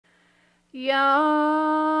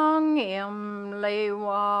Young Emily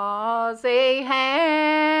was a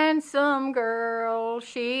handsome girl.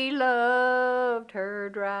 She loved her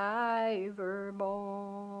driver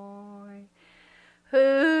boy,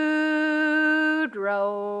 who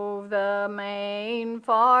drove the main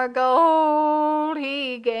for gold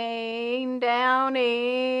he gained down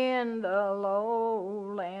in the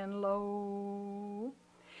lowland low.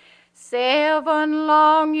 7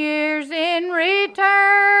 long years in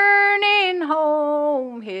returning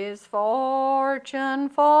home, his fortune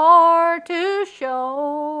for to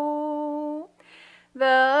show.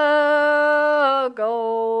 The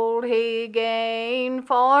gold he gained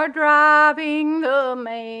for driving the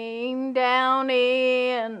main down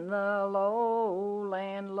in the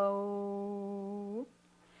lowland low.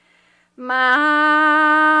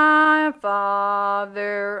 My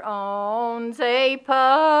father owns a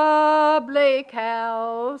public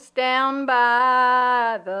house down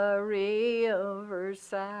by the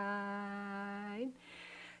riverside.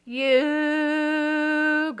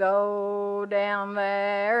 You go down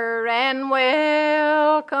there and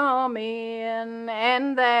welcome in,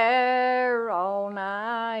 and there all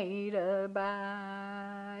night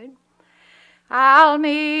abide. I'll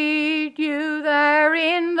meet you there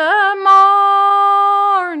in the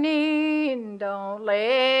morning. Don't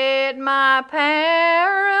let my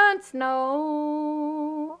parents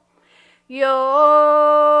know.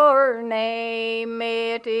 Your name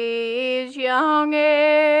it is young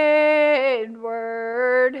Edward,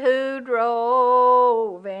 who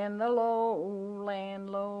drove in the lowland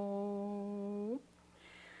low.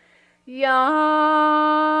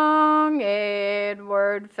 Young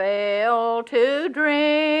Edward fell to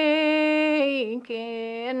drinking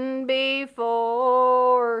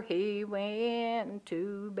before he went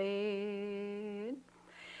to bed,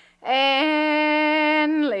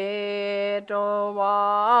 and little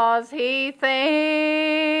was he thinking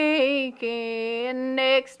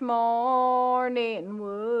next morning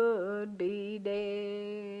would be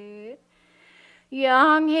dead.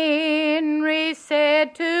 Young Henry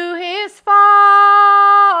said to his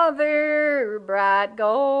father, "Bright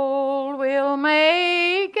gold will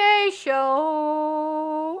make a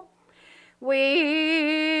show.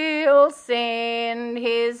 We'll send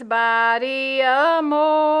his body a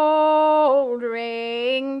moldering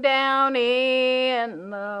down in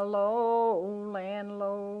the lowland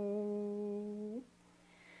low."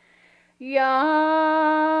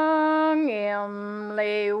 Young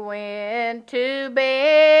Emily went to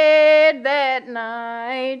bed that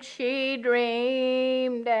night. She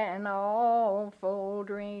dreamed an awful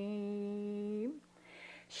dream.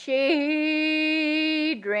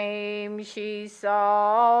 She dreamed she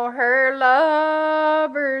saw her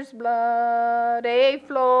lover's blood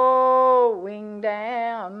a-flowing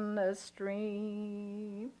down the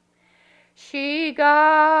stream. She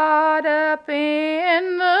got up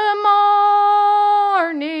in the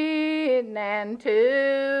morning and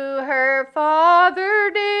to her father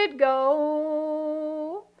did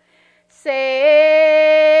go, saying,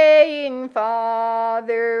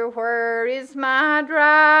 "Father, where is my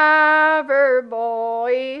driver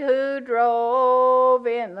boy who drove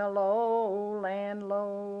in the lowland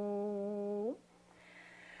low?"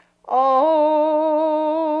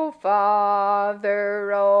 "Oh,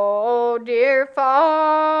 Father, oh, dear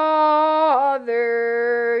Father,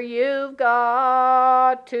 you've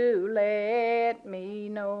got to let me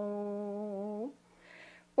know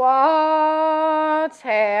what's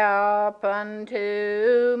happened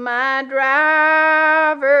to my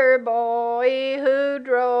driver boy who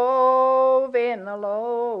drove in the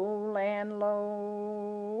lowland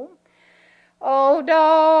low." "Oh,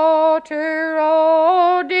 daughter,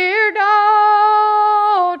 oh, dear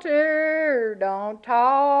daughter, don't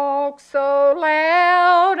talk so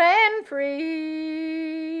loud and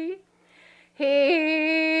free.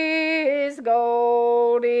 His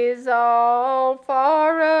gold is all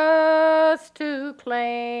for us to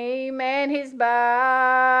claim, and his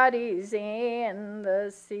body's in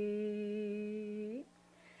the sea.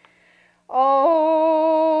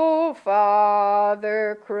 Oh,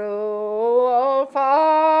 Father, cruel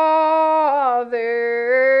Father,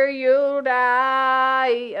 you'll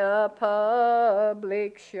die a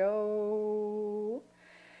public show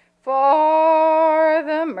for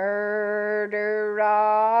the murder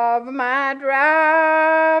of my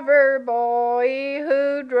driver boy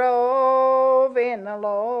who drove in the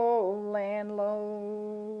lowland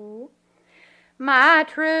low. My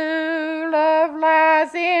true love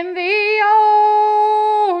lies in the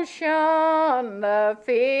ocean, the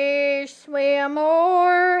fish swim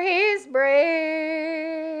o'er his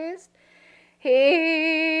breast. He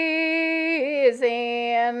is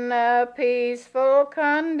in in a peaceful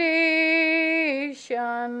condition.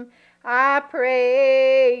 I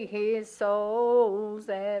pray his soul's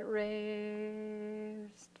at rest.